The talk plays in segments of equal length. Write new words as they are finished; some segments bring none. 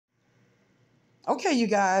Okay, you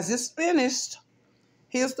guys, it's finished.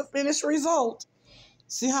 Here's the finished result.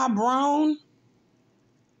 See how brown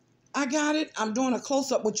I got it? I'm doing a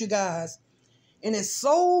close-up with you guys. And it's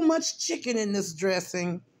so much chicken in this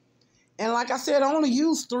dressing. And like I said, I only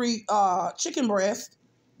used 3 chicken breasts.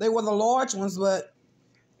 They were the large ones, but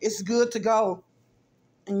it's good to go.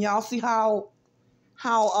 And y'all see how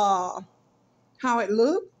it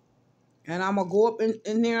look? And I'm gonna go up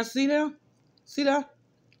in there and see there? See there?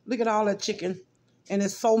 Look at all that chicken. And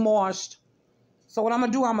it's so moist. So what I'm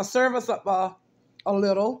gonna do, I'm gonna serve us up a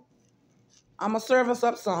little. I'm gonna serve us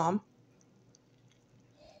up some.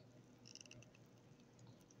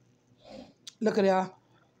 Look at that.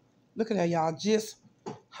 Look at that, y'all. Just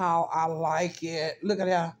how I like it. Look at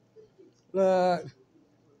that. Look.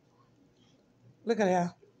 Look at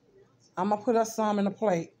that. I'm going to put us some in a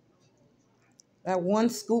plate. That 1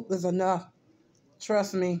 scoop is enough.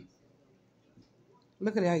 Trust me.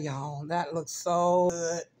 Look at that, y'all. That looks so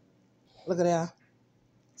good. Look at that.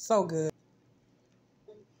 So good.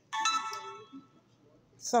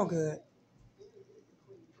 So good.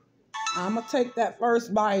 I'm going to take that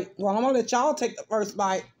first bite. Well, I'm going to let y'all take the first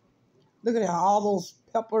bite. Look at that. All those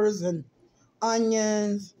peppers and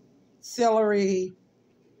onions, celery,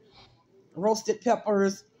 roasted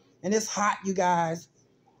peppers. And it's hot, you guys.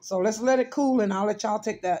 So let's let it cool and I'll let y'all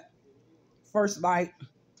take that first bite.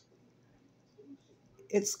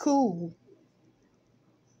 It's cool.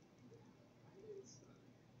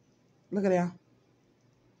 Look at that.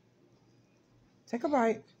 Take a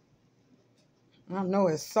bite. I know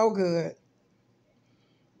it's so good.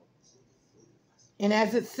 And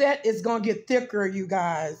as it's set, it's going to get thicker, you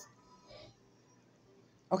guys.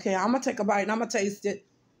 Okay, I'm going to take a bite and I'm going to taste it.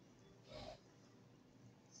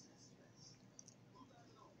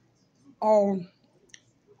 Oh,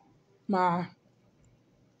 my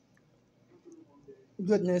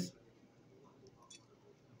goodness.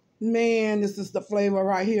 Man, this is the flavor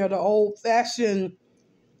right here. The old-fashioned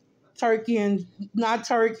turkey and not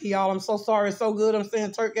turkey, y'all. I'm so sorry. It's so good. I'm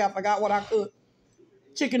saying turkey. I forgot what I cooked.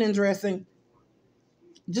 Chicken and dressing.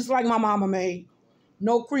 Just like my mama made.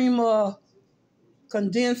 No cream of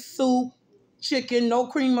condensed soup, chicken. No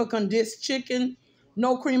cream of condensed chicken.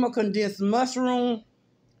 No cream of condensed mushroom.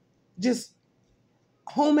 Just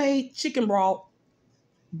homemade chicken broth,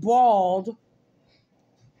 boiled,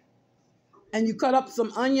 and you cut up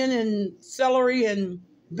some onion and celery and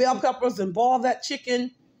bell peppers and boil that chicken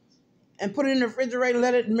and put it in the refrigerator,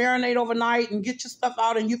 let it marinate overnight and get your stuff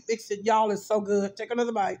out and you fix it. Y'all, it's so good. Take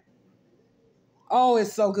another bite. Oh,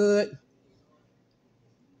 it's so good.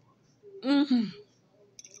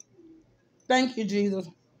 Thank you, Jesus.